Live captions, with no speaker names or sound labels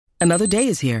Another day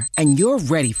is here, and you're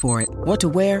ready for it. What to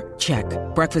wear? Check.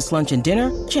 Breakfast, lunch, and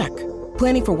dinner? Check.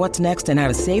 Planning for what's next and how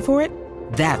to save for it?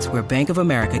 That's where Bank of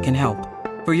America can help.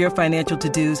 For your financial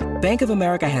to-dos, Bank of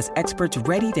America has experts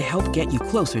ready to help get you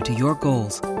closer to your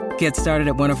goals. Get started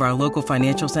at one of our local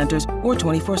financial centers or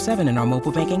 24/7 in our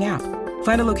mobile banking app.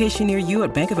 Find a location near you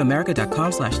at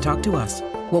bankofamerica.com/talktous.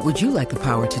 What would you like the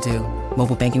power to do?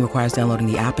 Mobile banking requires downloading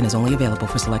the app and is only available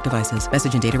for select devices.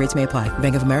 Message and data rates may apply.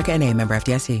 Bank of America N.A., member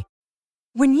FDIC.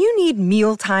 When you need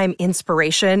mealtime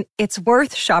inspiration, it's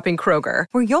worth shopping Kroger,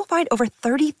 where you'll find over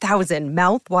 30,000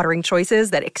 mouth-watering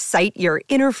choices that excite your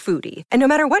inner foodie. And no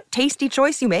matter what tasty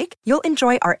choice you make, you'll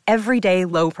enjoy our everyday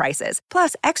low prices,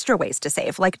 plus extra ways to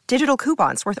save, like digital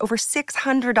coupons worth over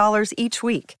 $600 each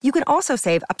week. You can also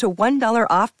save up to $1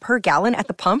 off per gallon at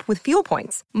the pump with fuel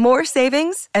points. More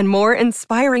savings and more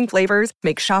inspiring flavors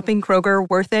make shopping Kroger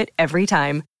worth it every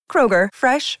time. Kroger,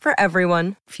 fresh for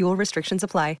everyone. Fuel restrictions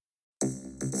apply.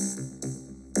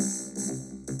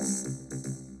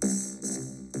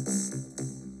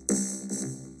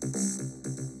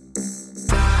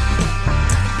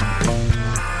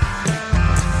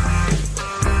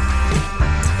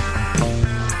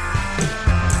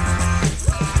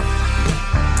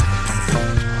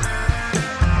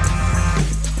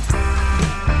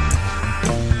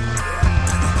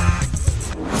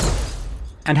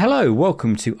 And hello,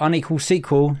 welcome to Unequal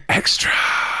Sequel Extra.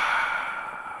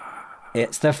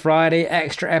 It's the Friday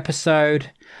extra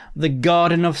episode, the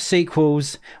garden of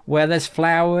sequels, where there's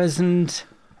flowers and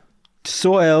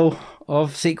soil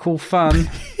of sequel fun.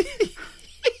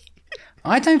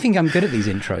 I don't think I'm good at these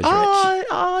intros, Rich.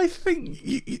 I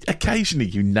think occasionally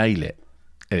you nail it,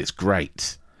 and it's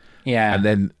great. Yeah. And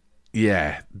then,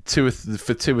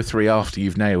 for two or three after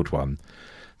you've nailed one,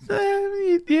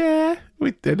 we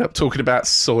end up talking about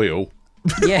soil.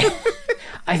 Yeah.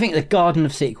 I think the garden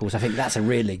of sequels, I think that's a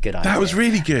really good idea. That was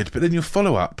really good, but then your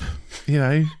follow-up,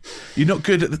 you're not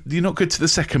good to the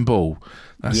second ball.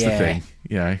 That's the thing,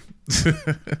 Do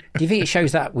you think it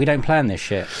shows that we don't plan this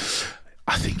shit?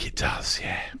 I think it does,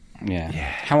 yeah.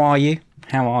 How are you?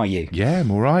 Yeah, I'm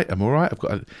all right. I've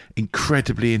got an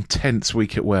incredibly intense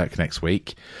week at work next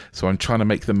week, so I'm trying to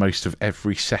make the most of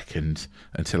every second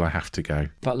until I have to go.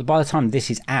 But by the time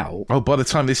this is out... Oh, by the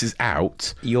time this is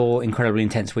out... Your incredibly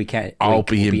intense week I'll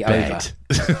be in bed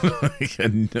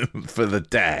for the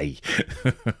day.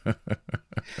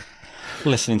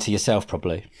 Listening to yourself,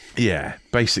 probably. Yeah,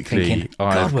 basically... Thinking,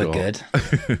 God, we're good.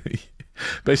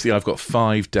 Basically, I've got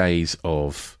 5 days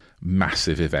of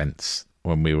massive events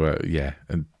when we were,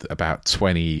 and about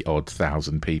 20-odd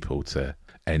thousand people to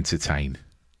entertain.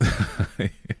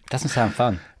 Doesn't sound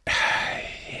fun.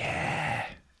 Yeah.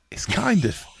 It's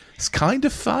kind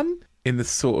of fun in the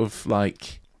sort of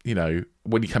like,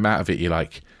 when you come out of it, you're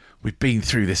like, we've been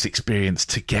through this experience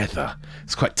together.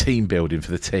 It's quite team building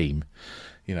for the team.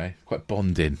 Quite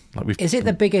bonding. Is it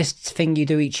the biggest thing you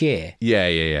do each year?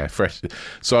 Yeah. Fresh.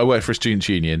 So I work for a students'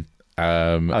 union.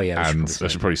 And I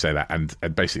should probably say that. And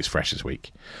basically, it's Freshers' Week.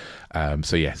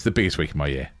 It's the biggest week of my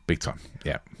year, big time.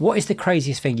 Yeah. What is the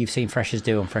craziest thing you've seen Freshers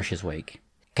do on Freshers' Week?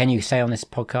 Can you say on this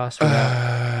podcast?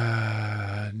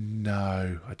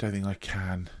 No, I don't think I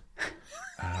can.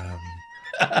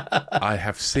 I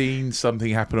have seen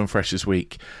something happen on Freshers'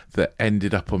 Week that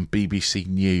ended up on BBC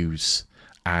News,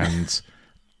 and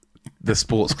the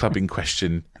sports club in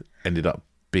question ended up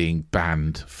being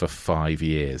banned for 5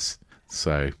 years.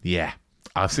 So, yeah,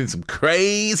 I've seen some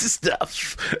crazy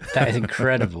stuff. That is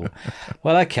incredible.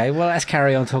 Well, okay, let's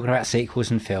carry on talking about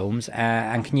sequels and films.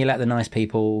 And can you let the nice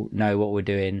people know what we're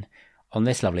doing on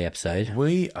this lovely episode?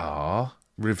 We are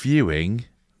reviewing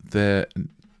the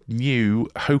new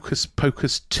Hocus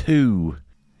Pocus 2.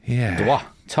 Yeah.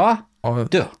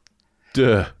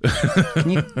 Duh.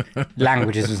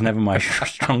 Languages was never my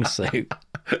strong suit.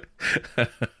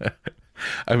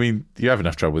 I mean, you have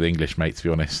enough trouble with English, mate, to be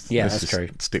honest. Yeah, that's true.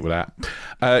 Stick with that.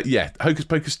 Hocus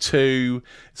Pocus 2.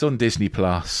 It's on Disney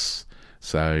Plus.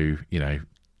 So,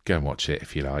 go and watch it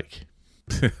if you like.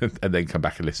 And then come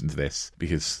back and listen to this,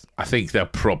 because I think they're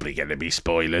probably going to be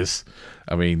spoilers.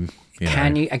 I mean...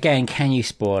 Can you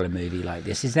spoil a movie like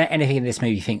this? Is there anything in this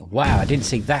movie you think, wow, I didn't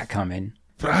see that coming?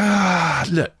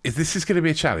 Look, this is going to be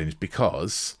a challenge,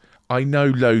 because I know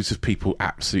loads of people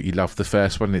absolutely love the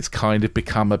first one, and it's kind of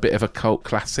become a bit of a cult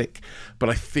classic, but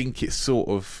I think it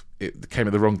came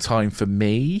at the wrong time for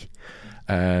me.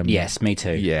 Yes, me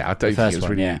too. Yeah, I don't think it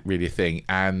was really a thing.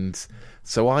 And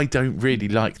so I don't really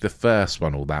like the first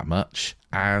one all that much.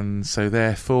 And so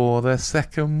therefore the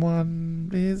second one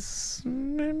is...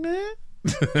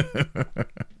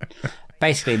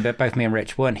 Basically, both me and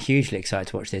Rich weren't hugely excited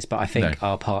to watch this, but I think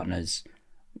our partners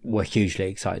were hugely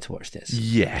excited to watch this.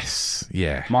 Yes,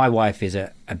 yeah. My wife is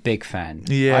a big fan.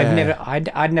 Yeah.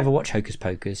 I'd never watched Hocus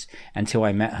Pocus until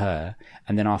I met her,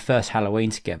 and then our first Halloween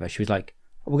together, she was like,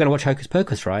 "We're going to watch Hocus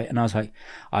Pocus, right?" And I was like,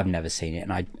 "I've never seen it,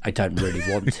 and I don't really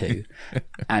want to."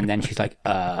 And then she's like,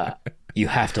 "You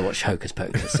have to watch Hocus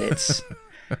Pocus.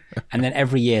 And then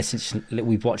every year since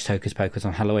we've watched Hocus Pocus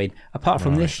on Halloween, apart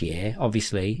from this year,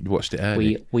 obviously, You watched it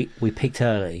early. we picked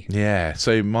early. Yeah,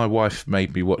 so my wife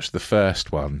made me watch the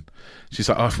first one. She's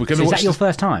like, "Oh, if we're going to So watch..." is that your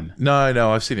first time?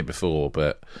 No, I've seen it before,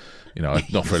 but,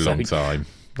 not for a long So- time.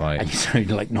 Like, And you're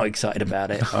so not excited about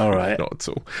it. All right. not at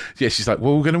all. Yeah, she's like,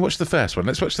 "Well, we're going to watch the first one.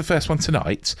 Let's watch the first one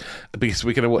tonight because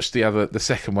we're going to watch the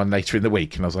second one later in the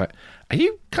week." And I was like, Are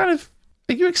you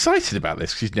excited about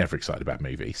this? 'Cause she's never excited about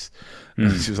movies.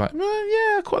 And she was like, "Well,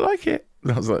 yeah, I quite like it."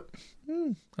 And I was like,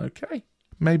 okay.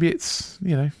 Maybe it's,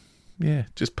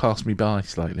 just passed me by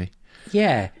slightly.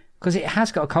 Yeah, because it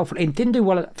has got a cult. It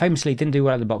famously didn't do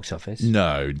well at the box office.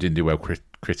 No, didn't do well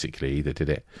critically either, did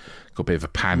it? Got a bit of a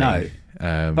panic.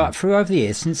 No. But over the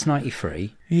years, since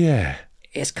 93, Yeah,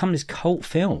 it's come this cult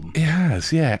film. it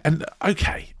has, yeah. And,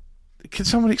 okay, can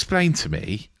someone explain to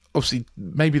me, obviously,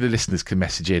 maybe the listeners can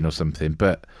message in or something,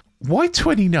 but why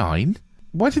 29?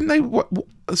 Why didn't they...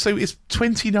 So it's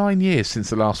 29 years since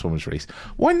the last one was released.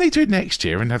 Why didn't they do it next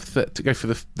year and have to go for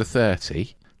the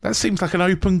 30? That seems like an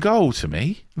open goal to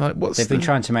me. Like, They've been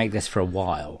trying to make this for a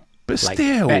while. But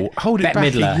still, hold it Bette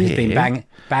back Midler a year. has been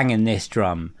banging this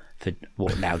drum for,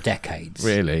 now, decades.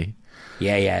 Really?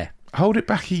 Yeah. Hold it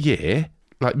back a year.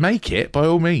 Like, make it, by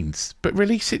all means. But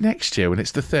release it next year when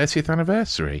it's the 30th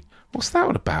anniversary. What's that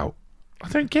all about? I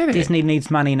don't get it. Disney needs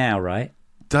money now, right?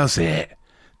 Does it?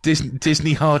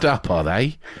 Disney hard up, are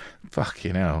they?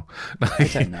 Fucking hell. I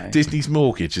don't know. Disney's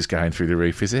mortgage is going through the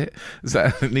roof, is it?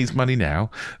 It needs money now?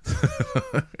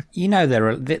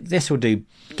 This will do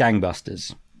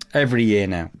gangbusters every year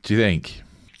now. Do you think?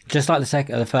 Just like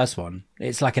the first one.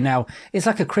 It's like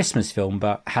a Christmas film,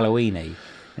 but Halloweeny.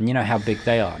 And you know how big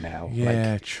they are now.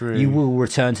 Yeah, like, true. You will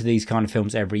return to these kind of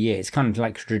films every year. It's kind of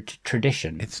like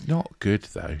tradition. It's not good,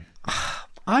 though.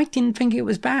 I didn't think it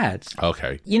was bad.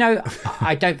 Okay.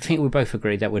 I don't think we both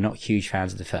agree that we're not huge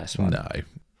fans of the first one. No,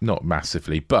 not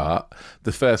massively. But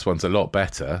the first one's a lot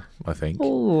better, I think.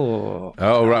 Ooh.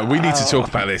 Oh, right. We need to talk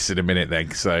about this in a minute then.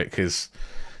 Because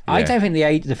I don't think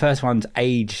the first one's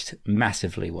aged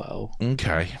massively well.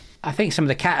 Okay. I think some of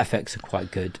the cat effects are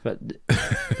quite good, but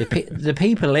the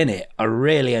people in it are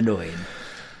really annoying.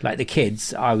 Like the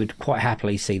kids, I would quite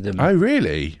happily see them. Oh,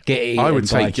 really? Get eaten I would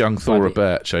take young Thora by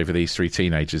Birch over these three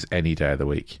teenagers any day of the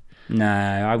week. No,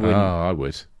 I wouldn't. Oh, I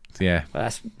would. Yeah. But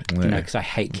that's because I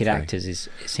hate kid actors. It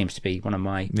seems to be one of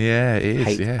my Yeah,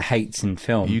 it is. hates in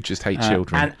film. You just hate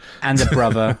children. And the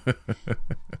brother.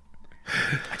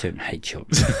 I don't hate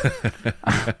children.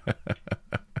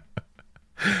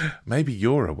 Maybe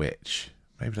you're a witch.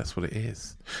 Maybe that's what it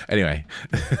is. Anyway.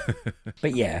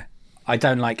 But yeah, I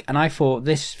don't like... And I thought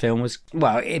this film was...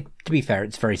 Well, to be fair,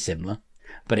 it's very similar.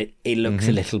 But it looks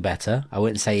a little better. I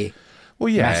wouldn't say... Well,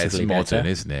 yeah, it's massively modern, better.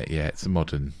 isn't it? Yeah, it's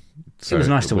modern. So it was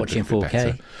nice to would watch in look a bit 4K.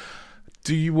 better.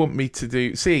 Do you want me to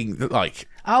do... Seeing, like...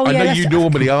 Oh, I yeah, know you I've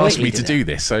normally ask me completely to did do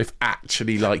this, so I've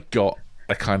actually, like, got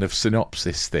a kind of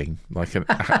synopsis thing, like an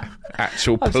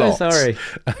actual I'm plot. so sorry.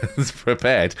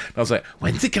 Prepared. And I was like,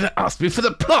 when's it going to ask me for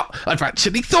the plot? I've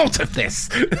actually thought of this.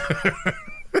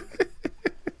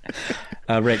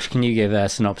 Rich, can you give a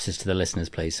synopsis to the listeners,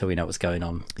 please, so we know what's going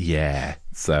on? Yeah.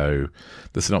 So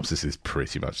the synopsis is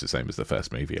pretty much the same as the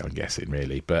first movie, I'm guessing,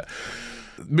 really. But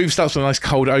the movie starts with a nice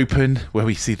cold open where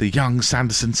we see the young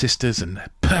Sanderson sisters and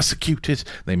persecuted.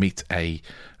 They meet a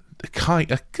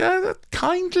kindly,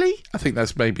 I think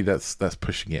that's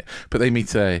pushing it, but they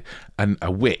meet a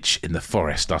witch in the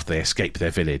forest after they escape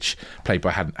their village, played by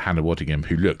Hannah Waddingham,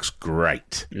 who looks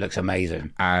great. Looks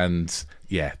amazing. And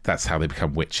yeah, that's how they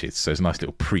become witches. So it's a nice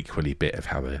little prequely bit of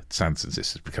how the Sanderson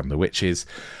sisters become the witches.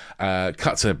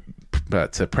 Cut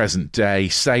to present day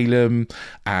Salem,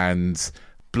 and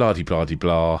blah de blah de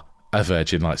blah. A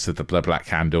virgin lights the black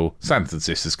candle. Sanderson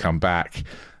sisters come back,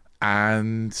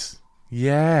 and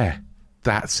yeah,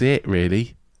 that's it,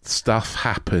 really. Stuff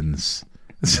happens.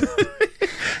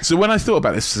 So when I thought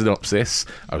about this synopsis,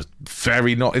 I was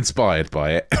very not inspired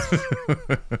by it.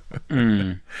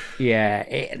 Yeah,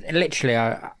 literally,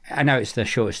 I know it's the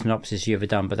shortest synopsis you ever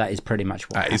done, but that is pretty much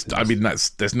what happens. I mean,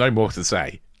 there's no more to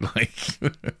say. Like,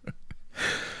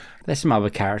 there's some other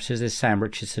characters. There's Sam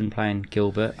Richardson playing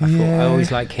Gilbert. I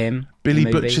always like him. Billy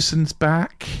Butcherson's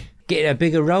back. Getting a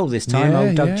bigger role this time,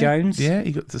 old Doug Jones. Yeah,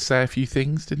 he got to say a few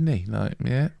things, didn't he? Like,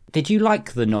 yeah. Did you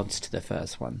like the nods to the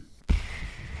first one?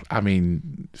 I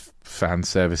mean, fan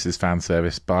service is fan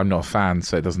service, but I'm not a fan,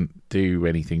 so it doesn't do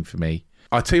anything for me.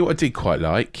 I'll tell you what I did quite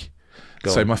like.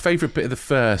 So my favourite bit of the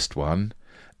first one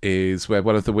is where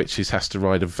one of the witches has to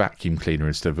ride a vacuum cleaner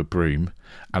instead of a broom.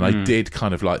 And I did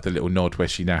kind of like the little nod where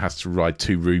she now has to ride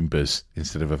 2 Roombas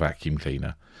instead of a vacuum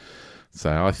cleaner.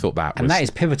 So I thought that was... And that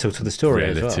is pivotal to the story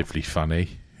as well. Relatively funny,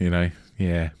 you know,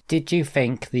 yeah. Did you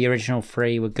think the original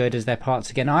 3 were good as their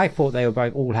parts again? I thought they were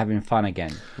both all having fun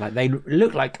again. Like, they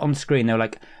looked like on screen,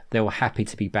 they were happy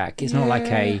to be back. It's not like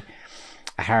a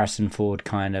Harrison Ford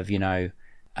kind of, you know...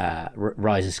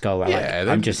 Rise of Skull,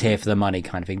 I'm just here for the money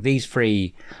kind of thing. These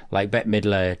 3, like Bette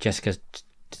Midler,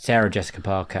 Sarah Jessica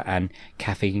Parker, and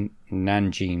Kathy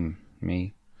Nanjim,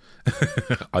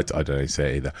 I don't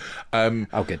say it either.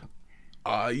 Good.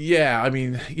 I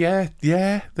mean,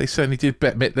 they certainly did.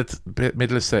 Bette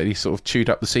Midler certainly sort of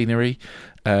chewed up the scenery.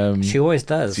 She always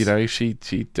does. You know, she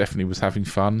definitely was having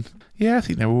fun. Yeah, I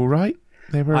think they were all right.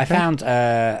 They were. Okay. I found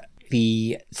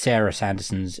the Sarah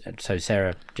Sanderson's, so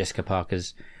Sarah Jessica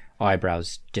Parker's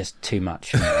eyebrows just too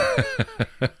much.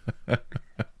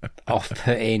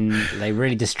 Off-putting. They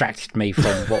really distracted me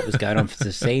from what was going on for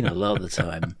the scene a lot of the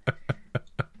time.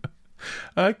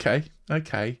 Okay. Do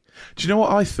you know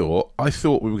what I thought? I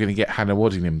thought we were going to get Hannah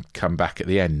Waddingham come back at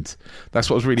the end. That's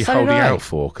what I was really holding out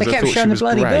for. They kept I thought showing she was the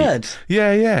bloody great. bird.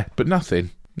 Yeah, but nothing.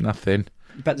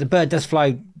 But the bird does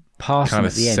fly past them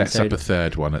at the end. Kind of sets up a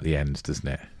third one at the end, doesn't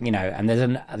it? You know, and there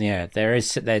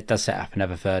does set up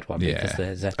another third one. Yeah,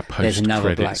 there's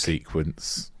another black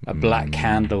sequence, a black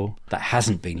candle that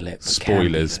hasn't been lit.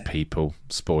 Spoilers, people.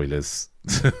 Spoilers.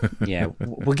 Yeah,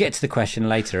 we'll get to the question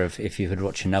later of if you could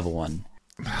watch another one.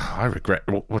 I regret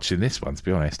watching this one, to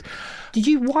be honest. Did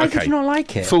you? Why did you not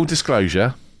like it? Full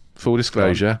disclosure.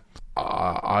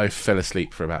 I fell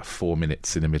asleep for about 4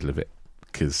 minutes in the middle of it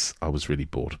because I was really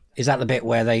bored. Is that the bit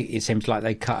where it seems like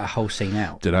they cut a whole scene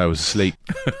out? Did I was asleep?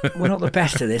 We're not the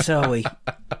best at this, are we?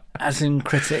 As in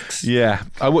critics. Yeah,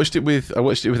 I watched it with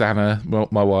Anna,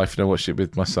 my wife, and I watched it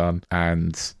with my son,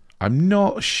 and I'm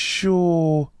not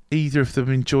sure either of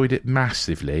them enjoyed it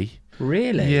massively.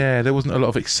 Really? Yeah, there wasn't a lot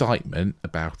of excitement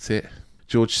about it.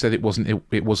 George said it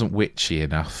wasn't witchy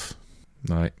enough.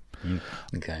 Right.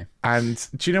 Okay. And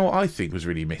do you know what I think was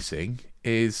really missing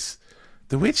is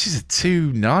the witches are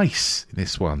too nice in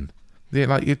this one.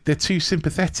 They're too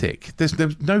sympathetic. There's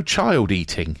no child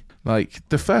eating. Like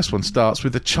the first one starts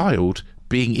with a child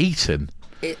being eaten.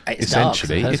 It's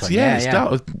essentially, dark, it's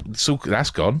dark. So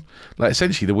that's gone. Like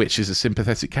essentially, the witches are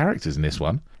sympathetic characters in this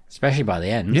one. Especially by the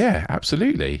end. Yeah,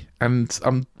 absolutely. And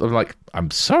I'm like,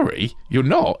 I'm sorry, you're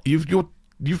not. You've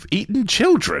eaten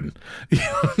children.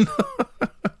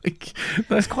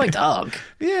 It's quite dark.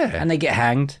 Yeah. And they get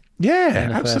hanged.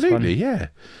 Yeah, absolutely. Yeah.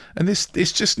 And it's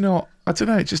just not, I don't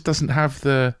know, it just doesn't have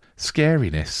the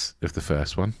scariness of the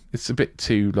first one. It's a bit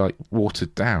too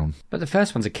watered down. But the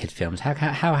first one's a kid film.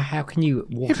 How can you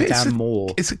water down more?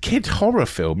 It's a kid horror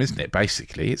film, isn't it,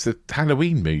 basically? It's a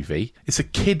Halloween movie. It's a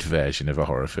kid version of a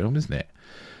horror film, isn't it?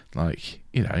 Like,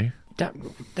 you know.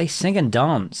 They sing and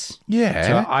dance. Yeah.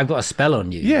 So I've got a spell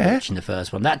on you. Yeah. Watching the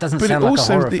first one. That doesn't sound like a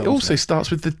horror film. It also starts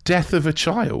with the death of a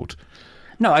child.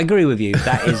 No, I agree with you.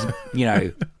 That is,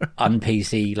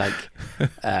 un-PC,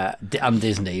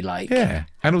 un-Disney, Yeah.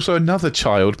 And also another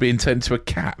child being turned into a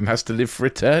cat and has to live for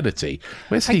eternity.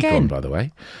 Where's he gone, by the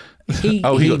way? He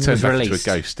got turned back into a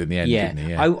ghost in the end, didn't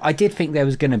he? Yeah. I did think there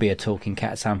was going to be a talking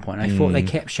cat at some point. I thought they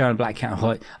kept showing Black Cat.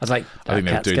 I was like, that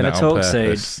cat's going to talk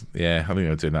soon. Yeah, I think they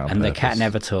were doing that on purpose. And the cat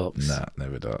never talks. No,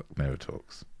 never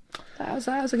talks. That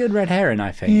was a good red herring,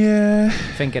 I think. Yeah.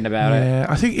 Thinking about it. Yeah,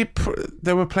 I think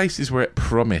there were places where it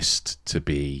promised to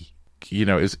be,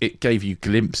 it gave you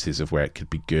glimpses of where it could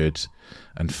be good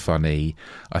and funny.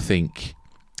 I think,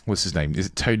 what's his name? Is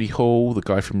it Tony Hall, the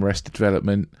guy from Arrested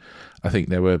Development? I think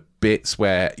there were bits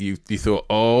where you thought,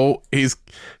 oh, he's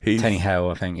Tony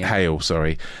Hale, I think. Yeah. Hale,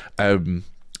 sorry. You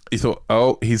thought,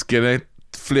 oh, he's gonna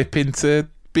flip into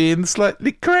being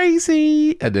slightly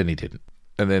crazy, and then he didn't.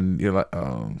 And then you're like,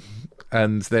 oh.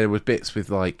 And there were bits with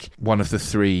like one of the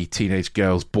 3 teenage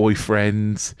girls'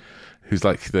 boyfriends, who's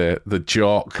like the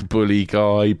jock bully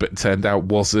guy, but turned out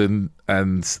wasn't.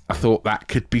 And I thought that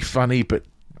could be funny, but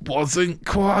wasn't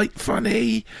quite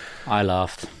funny. I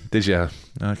laughed. Did you?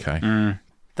 Okay.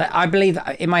 I believe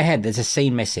in my head there's a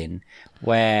scene missing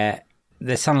where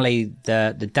suddenly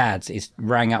the dad is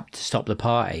rang up to stop the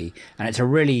party, and it's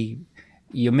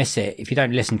you'll miss it. If you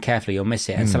don't listen carefully, you'll miss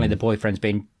it. And suddenly the boyfriend's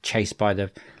being chased by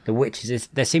the witches.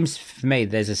 There seems, for me,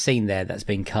 there's a scene there that's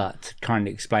been cut to kind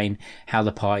of explain how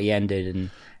the party ended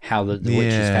and how the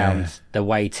witches found the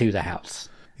way to the house.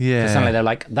 Yeah. So suddenly they're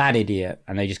like, that idiot.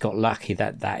 And they just got lucky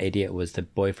that idiot was the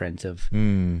boyfriend of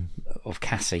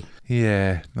Cassie.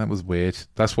 Yeah, that was weird.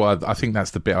 That's why I think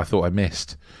that's the bit I thought I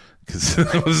missed because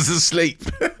I was asleep.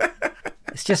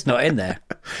 It's just not in there.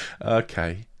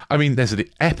 Okay. I mean, there's an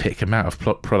epic amount of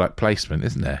product placement,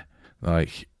 isn't there?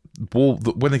 Like,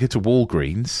 when they get to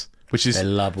Walgreens, which is, They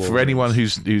love for Walgreens. anyone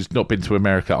who's not been to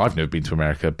America, I've never been to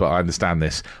America, but I understand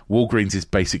this. Walgreens is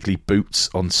basically Boots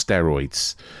on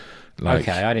steroids. Like,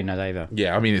 Okay, I didn't know that either.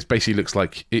 yeah, I mean, it basically looks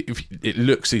like it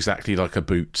looks exactly like a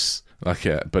Boots,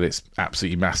 but it's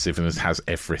absolutely massive and it has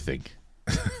everything.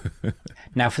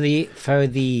 Now, for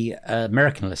the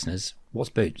American listeners, what's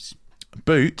Boots?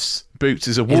 Boots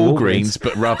is a Walgreens. Walgreens,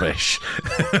 but rubbish.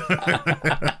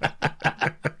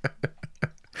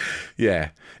 Yeah,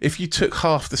 if you took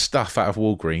half the stuff out of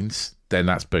Walgreens, then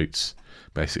that's Boots.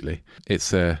 Basically,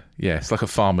 it's like a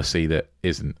pharmacy that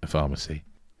isn't a pharmacy.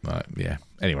 Right, yeah.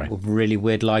 Anyway, With really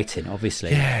weird lighting,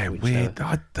 obviously. yeah, which, weird.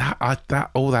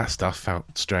 All that stuff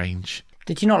felt strange.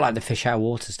 Did you not like the fish out of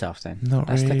water stuff then? Not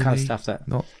That's really. the kind of stuff that.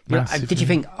 Not You know, massively. did you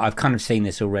think I've kind of seen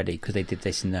this already because they did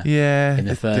this in the Yeah, in the they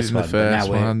did first in the one? first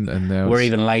but now one, and now we're it's-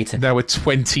 even later. Now we're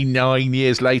 29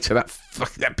 years later. That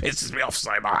pisses me off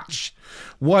so much.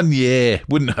 1 year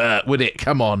wouldn't hurt, would it?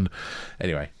 Come on.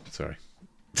 Anyway, sorry.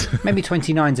 Maybe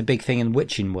 29's a big thing in the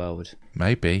witching world.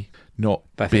 Maybe not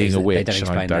But I think being a they witch. don't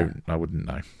explain that. I wouldn't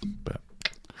know. But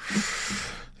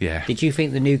yeah. Did you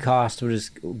think the new cast was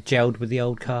gelled with the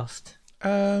old cast?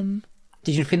 Did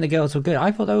you think the girls were good? I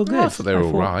thought they were good. I thought they were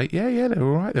all right. Yeah, they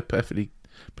were all right. They're perfectly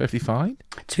fine.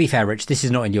 To be fair, Rich, this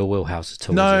is not in your wheelhouse at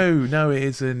all. Is it? No, it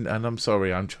isn't. And I'm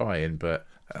sorry, I'm trying, but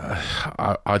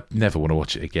I'd never want to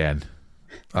watch it again.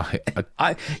 I'm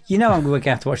going to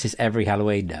have to watch this every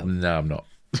Halloween now. No, I'm not.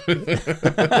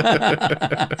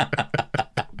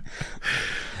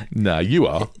 No, you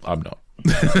are. I'm not.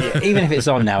 Yeah, even if it's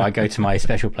on now, I go to my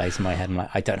special place in my head and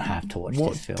I don't have to watch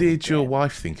What this film. did your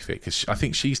wife think of it? Because I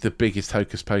think she's the biggest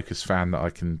Hocus Pocus fan that I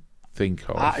can think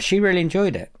of. She really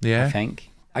enjoyed it. Yeah? I think.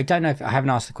 I don't know if I haven't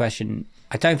asked the question.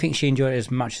 I don't think she enjoyed it as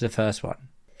much as the first one.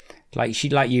 She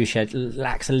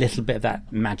lacks a little bit of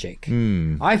that magic.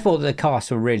 I thought the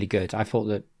cast were really good. I thought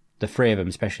that the three of them,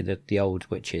 especially the old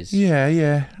witches,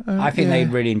 Yeah. I think they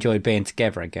really enjoyed being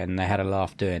together again. They had a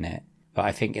laugh doing it. But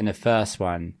I think in the first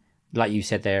one, like you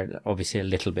said, they're obviously a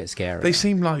little bit scary. They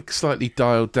seem like slightly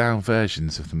dialed down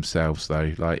versions of themselves,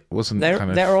 though. Like, wasn't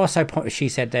There are also she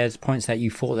said there's points that you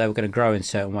thought they were going to grow in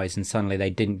certain ways, and suddenly they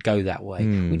didn't go that way.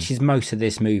 Which is most of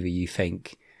this movie. You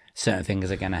think certain things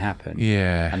are going to happen,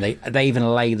 Yeah. and they even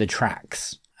lay the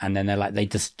tracks, and then they're like they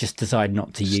just decide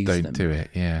not to use don't them. do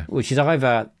it, yeah. Which is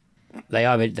either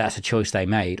that's a choice they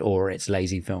made, or it's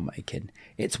lazy filmmaking.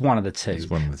 It's one of the two. It's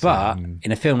one of the two. But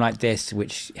in a film like this,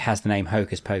 which has the name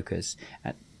Hocus Pocus,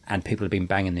 and people have been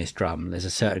banging this drum, there's a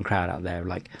certain crowd out there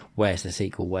like, where's the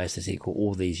sequel? Where's the sequel?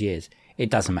 All these years, it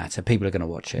doesn't matter. People are going to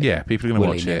watch it. Yeah, people are going to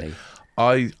watch it.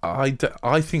 willy-nilly.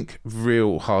 I think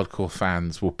real hardcore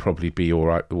fans will probably be all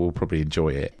right. Will probably enjoy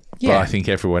it. Yeah. But I think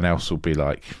everyone else will be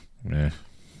like, yeah,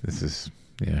 this is,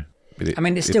 yeah. I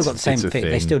mean, it's still got the same thing.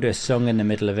 They still do a song in the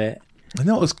middle of it.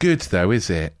 Not as good though,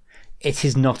 is it? It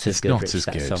is not as It's good. not Rich, as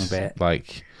that good. song bit.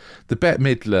 Like the Bette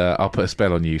Midler "I'll Put a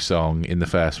Spell on You" song in the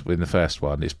first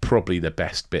one is probably the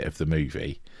best bit of the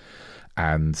movie,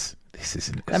 and this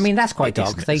isn't. I mean, that's quite dark.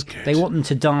 isn't They as good. they want them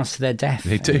to dance to their death.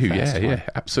 They in do, the first one. yeah,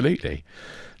 absolutely.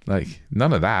 Like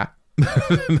none of that.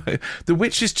 The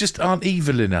witches just aren't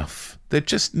evil enough. They're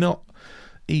just not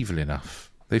evil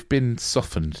enough. They've been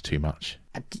softened too much.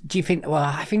 Do you think? Well,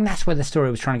 I think that's where the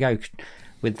story was trying to go,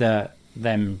 with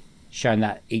them showing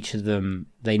that each of them,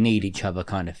 they need each other,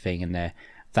 kind of thing, and they're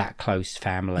that close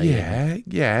family.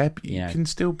 Yeah, but you you know. can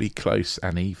still be close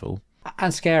and evil.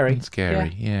 And scary. And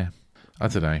scary, yeah. I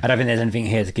don't know. I don't think there's anything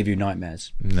here to give you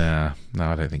nightmares, No,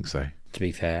 I don't think so. to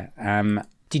be fair.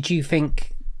 Did you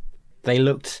think they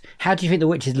looked... How do you think the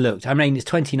witches looked? I mean, it's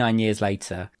 29 years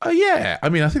later. Oh, yeah. I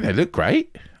mean, I think they look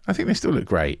great. I think they still look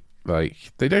great. Like,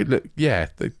 they don't look... Yeah,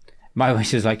 they... My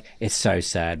wish was like, it's so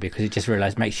sad because it just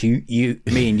realised makes me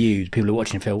and you, people who are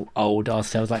watching, feel old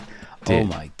ourselves. Like, oh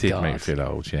my did God. make me feel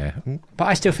old, yeah. But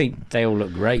I still think they all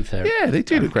look great for Yeah, they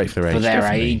do look great for their age. for their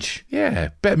definitely. age. Yeah,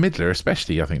 Bette Midler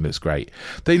especially, I think, looks great.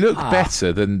 They look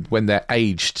better than when they're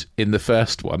aged in the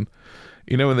first one.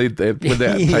 You know, when they've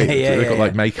got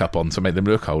like makeup on to make them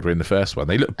look older in the first one.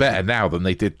 They look better now than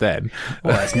they did then.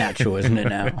 Well, it's natural, isn't it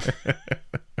now?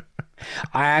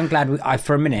 I am glad.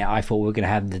 For a minute, I thought we were going to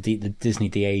have the Disney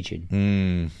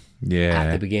de-aging. Yeah.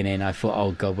 At the beginning, I thought,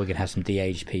 oh God, we're going to have some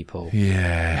de-aged people.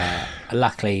 Yeah.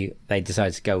 Luckily, they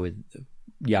decided to go with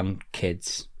young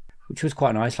kids, which was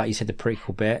quite nice. Like you said, the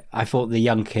prequel bit. I thought the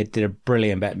young kid did a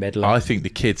brilliant Bette Midler. I think the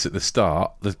kids at the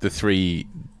start, the three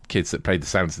kids that played the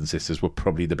Sanderson sisters, were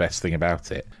probably the best thing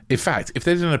about it. In fact, if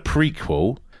they'd done a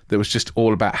prequel that was just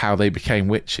all about how they became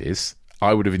witches,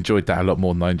 I would have enjoyed that a lot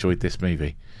more than I enjoyed this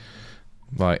movie.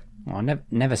 Like, well,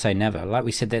 never say never. Like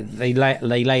we said, they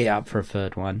lay it up for a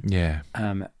third one. Yeah.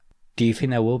 Do you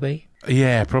think there will be?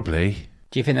 Yeah, probably.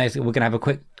 Do you think we're going to have a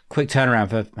quick turnaround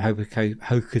for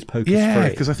Hocus Pocus 3? Yeah,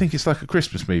 because I think it's like a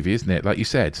Christmas movie, isn't it? Like you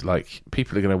said, like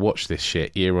people are going to watch this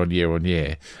shit year on year on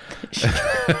year.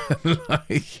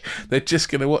 Like they're just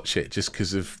going to watch it just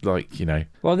because of, like, you know.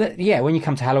 Well, when you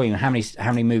come to Halloween, how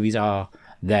many movies are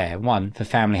there? One for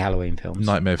family Halloween films.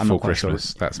 Nightmare Before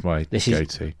Christmas. Sure. That's my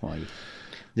go-to.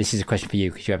 This is a question for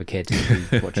you because you have a kid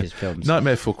who watches films.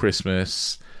 Nightmare Before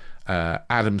Christmas,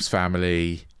 Addams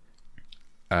Family,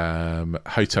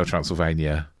 Hotel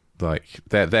Transylvania. Like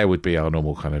there would be our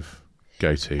normal kind of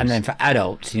go-tos. And then for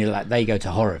adults, you know, like they go to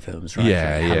horror films, right?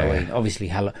 Yeah, like Halloween. yeah.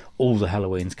 Obviously, all the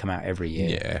Halloweens come out every year.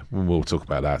 Yeah, we'll talk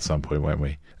about that at some point, won't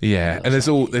we? Yeah, and there's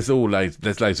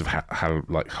loads of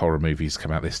like horror movies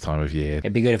come out this time of year.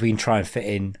 It'd be good if we can try and fit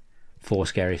in 4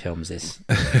 scary films this,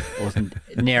 or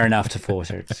near enough to 4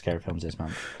 scary films this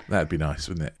month. That'd be nice,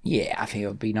 wouldn't it? Yeah, I think it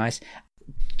would be nice.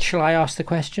 Shall I ask the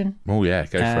question? Oh yeah,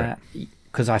 go for it.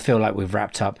 Because I feel like we've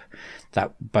wrapped up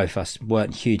that both of us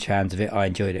weren't huge fans of it. I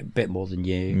enjoyed it a bit more than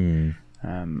you.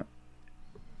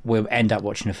 We'll end up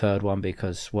watching a third one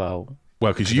because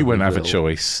because you won't have a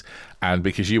choice, and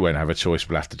because you won't have a choice,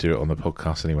 we'll have to do it on the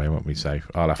podcast anyway, won't we? So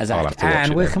I'll have to watch it.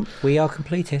 And we are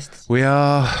completists. We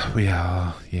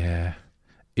are, yeah.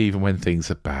 Even when things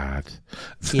are bad.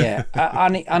 Yeah.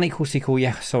 Unequal sequel,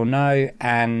 yes or no?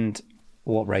 And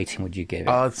what rating would you give it?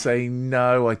 I'd say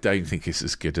no. I don't think it's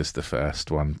as good as the first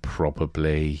one,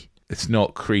 probably. It's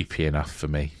not creepy enough for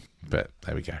me, but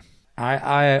there we go.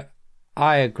 I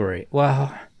agree.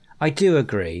 Well, I do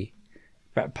agree,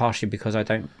 but partially because I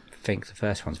don't think the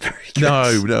first one's very good.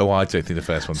 No, I don't think the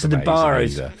first one's so amazing the bar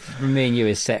either. For me and you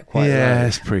is set quite low. Yeah,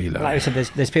 it's pretty low. Like I said,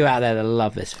 there's people out there that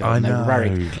love this film. I know.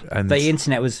 And the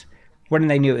internet was, when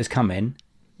they knew it was coming,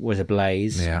 was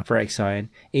ablaze. Yeah. Very exciting.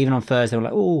 Even on Thursday, they were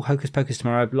like, oh, Hocus Pocus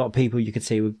tomorrow. A lot of people you could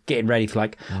see were getting ready for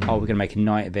we're going to make a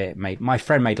night of it.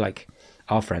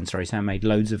 Sam made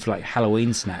loads of like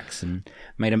Halloween snacks and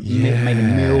made a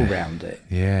meal round it.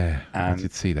 Yeah, I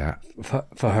did see that.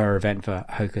 For her event for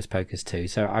Hocus Pocus 2.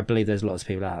 So I believe there's lots of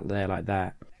people out there like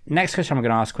that. Next question I'm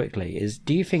going to ask quickly is,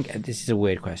 do you think, this is a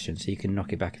weird question, so you can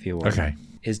knock it back if you want. Okay.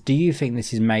 Do you think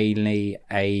this is mainly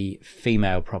a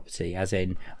female property, as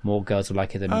in more girls will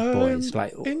like it than boys?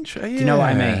 Do you know what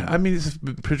I mean? I mean, it's a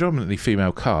predominantly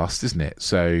female cast, isn't it?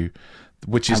 So,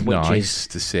 which is nice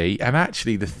to see. And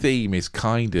actually, the theme is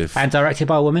kind of... And directed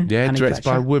by a woman. Yeah, directed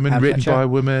by a woman, written by a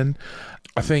woman.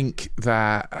 I think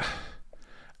that...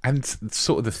 And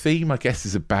sort of the theme, I guess,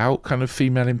 is about kind of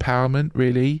female empowerment,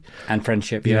 really, and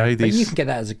friendship. You know, but you can get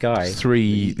that as a guy.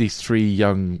 These three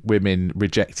young women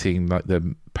rejecting like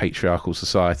the patriarchal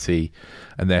society,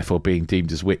 and therefore being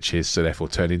deemed as witches, so therefore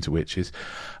turn into witches.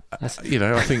 I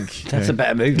think that's a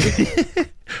better movie.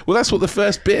 Well, that's what the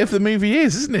first bit of the movie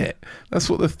is, isn't it? That's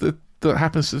what that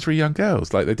happens to the 3 young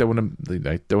girls. Like they don't want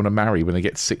to marry when they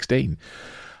get to 16.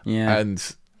 Yeah,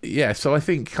 and. Yeah, so I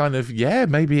think kind of,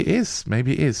 maybe it is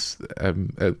a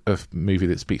movie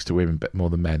that speaks to women more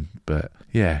than men. But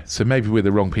yeah, so maybe we're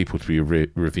the wrong people to be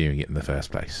reviewing it in the first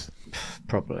place.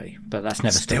 Probably, but that's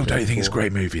never. Still don't think it's a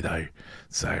great movie though.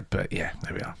 So, but yeah,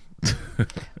 there we are.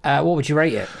 What would you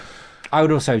rate it? I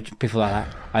would also, before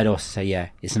that, I'd also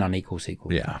say it's an unequal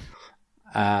sequel. Yeah.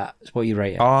 So what you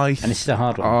rate it? And this is a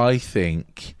hard one. I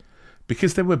think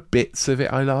because there were bits of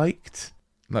it I liked.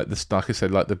 Like I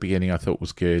said, like the beginning I thought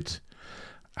was good.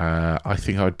 I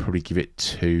think I would probably give it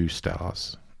 2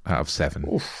 stars out of 7.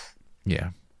 Oof.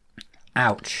 Yeah.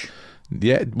 Ouch.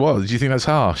 Yeah. Well, do you think that's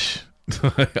harsh?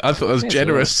 I thought that was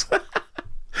generous.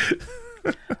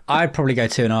 I'd probably go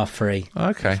 2.5, 3.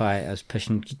 Okay. If I was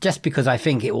pushing, just because I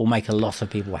think it will make a lot of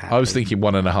people happy. I was thinking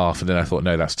 1.5, and then I thought,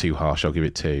 no, that's too harsh. I'll give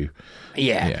it 2.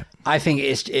 Yeah. I think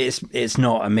it's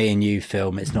not a me and you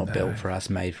film. It's not built for us,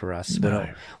 made for us. No.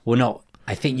 We're not.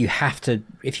 I think you have to,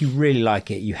 if you really like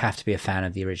it, you have to be a fan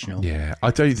of the original. Yeah, I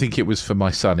don't think it was for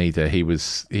my son either. He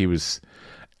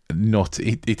not.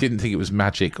 He didn't think it was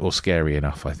magic or scary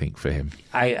enough. I think for him.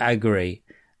 I agree.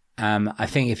 I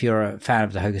think if you're a fan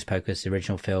of the Hocus Pocus, the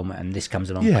original film, and this comes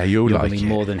along, you're going to be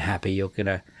more than happy. You're going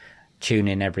to tune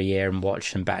in every year and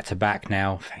watch them back to back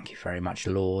now. Thank you very much,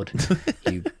 Lord.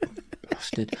 You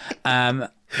Bastard.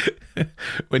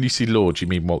 When you see Lord, you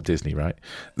mean Walt Disney, right?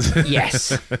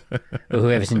 Yes. Or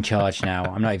whoever's in charge now.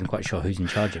 I'm not even quite sure who's in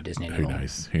charge of Disney anymore.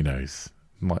 Who knows?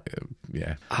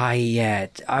 Yeah.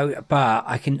 But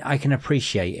I can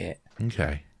appreciate it.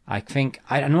 Okay. I think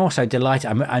I'm also delighted.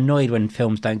 I'm annoyed when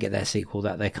films don't get their sequel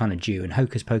that they're kind of due, and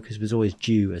Hocus Pocus was always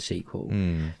due a sequel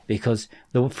because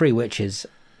the Three Witches,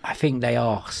 I think they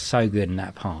are so good in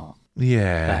that part.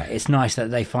 Yeah. That it's nice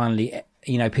that they finally,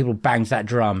 people banged that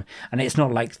drum, and it's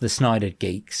not like the Snyder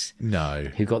geeks. No.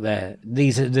 Who got their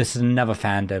this is another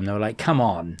fandom. They were like, come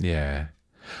on. Yeah.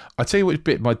 I tell you what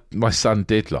bit my son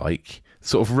did like.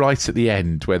 Sort of right at the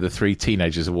end where the three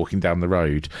teenagers are walking down the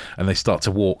road and they start to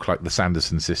walk like the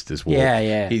Sanderson sisters walk.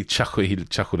 Yeah. He chuckled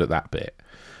at that bit.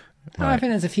 Right. I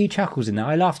think there's a few chuckles in there.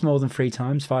 I laughed more than 5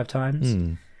 times.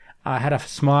 I had a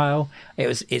smile.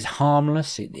 It's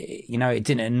harmless. It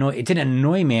didn't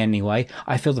annoy me anyway.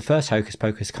 I feel the first Hocus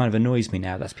Pocus kind of annoys me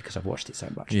now. That's because I've watched it so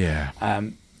much. Yeah.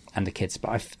 And the kids,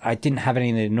 but I didn't have any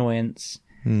of the annoyance.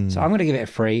 So I'm going to give it a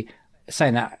 3.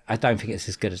 Saying that, I don't think it's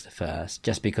as good as the first,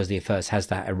 just because the first has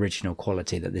that original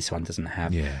quality that this one doesn't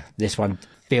have. Yeah. This one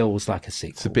feels like a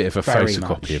sequel. It's a bit of a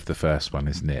photocopy of the first one,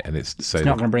 isn't it? And it's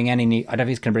not going to bring any new. I don't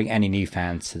think it's going to bring any new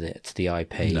fans to the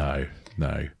IP. No.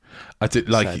 I did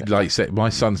like you said. My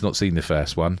son's not seen the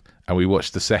first one, and we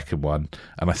watched the second one.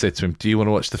 And I said to him, "Do you want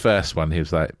to watch the first one?" He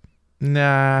was like,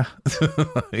 "Nah,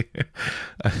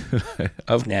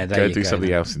 I'll go do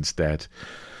something else instead."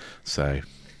 So.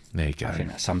 There you go. I think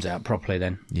that sums it up properly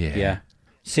then. Yeah.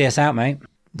 See us out, mate.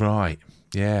 Right.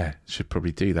 Yeah. Should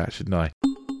probably do that, shouldn't I?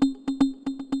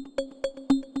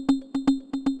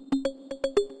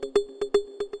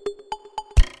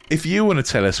 If you want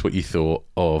to tell us what you thought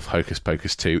of Hocus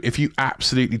Pocus 2, if you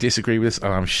absolutely disagree with us,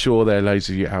 and I'm sure there are loads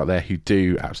of you out there who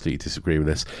do absolutely disagree with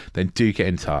us, then do get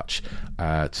in touch.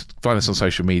 Find us on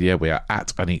social media. We are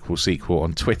at Unequal Sequel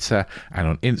on Twitter and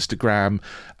on Instagram.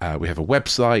 We have a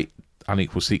website,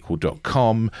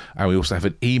 unequalsequel.com, and we also have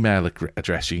an email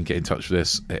address you can get in touch with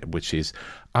us, which is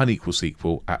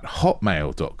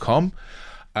unequalsequel@hotmail.com.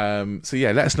 So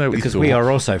yeah, let us know what you thought. Because we are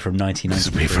also from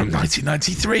 1993. We're from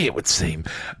 1993, it would seem.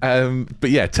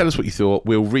 But yeah, tell us what you thought.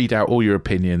 We'll read out all your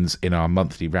opinions in our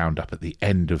monthly roundup at the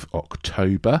end of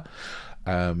October.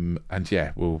 And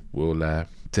yeah, we'll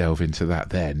delve into that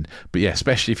then. But yeah,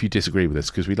 especially if you disagree with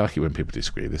us, because we like it when people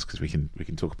disagree with us, because we can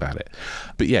talk about it.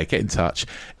 But yeah, get in touch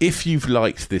if you've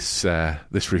liked this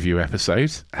review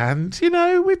episode. And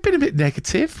we've been a bit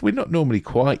negative. We're not normally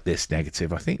quite this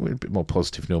negative. I think we're a bit more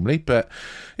positive normally. But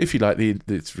if you like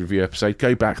this review episode,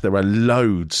 go back. There are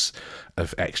loads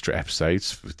of extra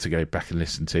episodes to go back and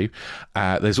listen to.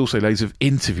 There's also loads of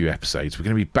interview episodes. We're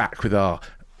going to be back with our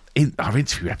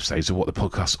interview episodes of what the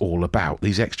podcast's all about.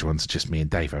 These extra ones are just me and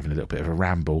Dave having a little bit of a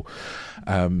ramble.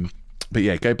 But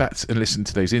yeah, go back and listen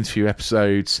to those interview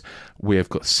episodes. We have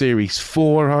got Series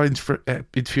 4, our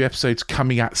interview episodes,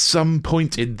 coming at some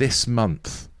point in this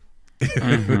month.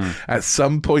 At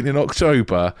some point in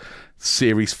October,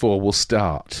 Series 4 will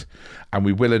start. And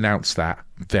we will announce that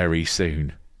very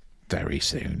soon. Very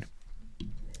soon.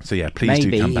 So yeah, please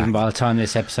do come back. Even by the time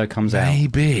this episode comes out.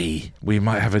 Maybe we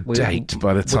might have a date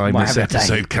by the time this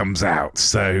episode comes out.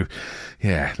 So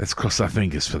yeah, let's cross our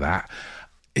fingers for that.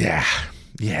 Yeah.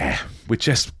 We're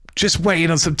just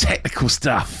waiting on some technical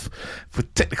stuff. If the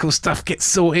technical stuff gets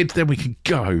sorted, then we can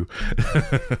go.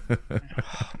 Oh man,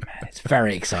 it's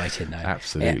very exciting though.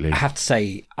 Absolutely. I have to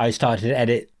say, I started to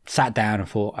edit, sat down and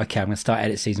thought, okay, I'm going to start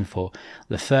edit season 4.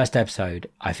 The first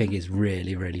episode, I think, is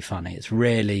really, really funny. It's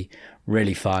really,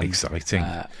 really fun. Exciting.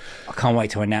 I can't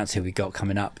wait to announce who we got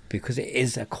coming up, because it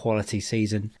is a quality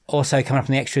season. Also coming up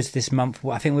in the extras this month,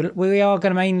 I think we are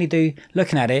going to mainly do,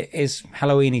 looking at it, is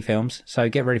Halloween-y films. So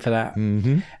get ready for that.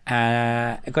 Mm-hmm.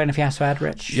 Got anything else to add,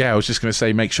 Rich? Yeah, I was just going to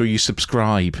say, make sure you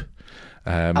subscribe.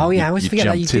 I always forget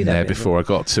that you do that. You jumped in there before I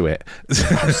got to it.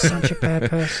 I'm such a bad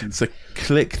person. So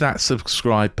click that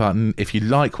subscribe button. If you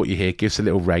like what you hear, give us a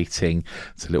little rating.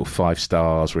 It's a little 5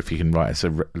 stars, or if you can write us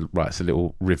a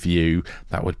little review,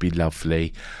 that would be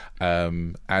lovely.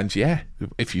 And yeah,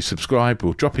 if you subscribe,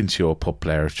 we'll drop into your pod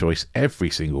player of choice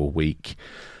every single week.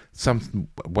 When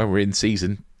we're in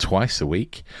season, twice a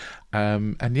week.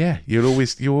 And yeah, you'll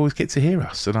always get to hear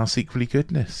us and our sequely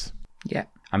goodness. Yeah.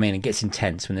 I mean, it gets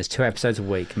intense when there's 2 episodes a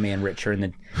week. Me and Rich are in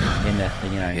the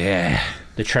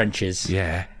the trenches.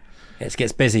 Yeah, it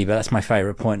gets busy, but that's my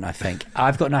favourite point. I think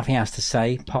I've got nothing else to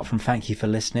say apart from thank you for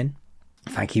listening.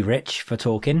 Thank you, Rich, for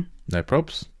talking. No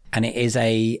probs. And it is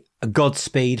a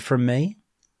Godspeed from me,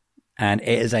 and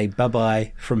it is a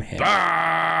bye-bye from him.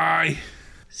 Bye.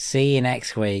 See you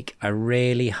next week. I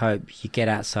really hope you get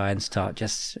outside and start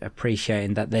just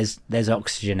appreciating that there's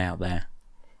oxygen out there.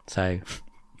 So,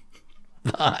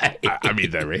 bye. I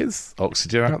mean, there is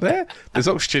oxygen out there. There's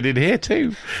oxygen in here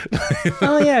too.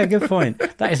 Oh yeah, good point.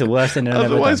 That is the worst thing I've ever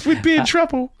done. Otherwise, we'd be in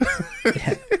trouble.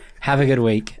 Yeah. Have a good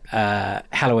week.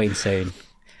 Halloween soon.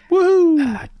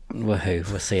 Woohoo! Woohoo.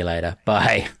 We'll see you later.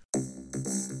 Bye.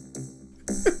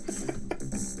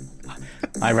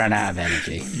 I ran out of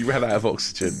energy. You ran out of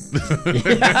oxygen.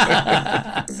 Yeah.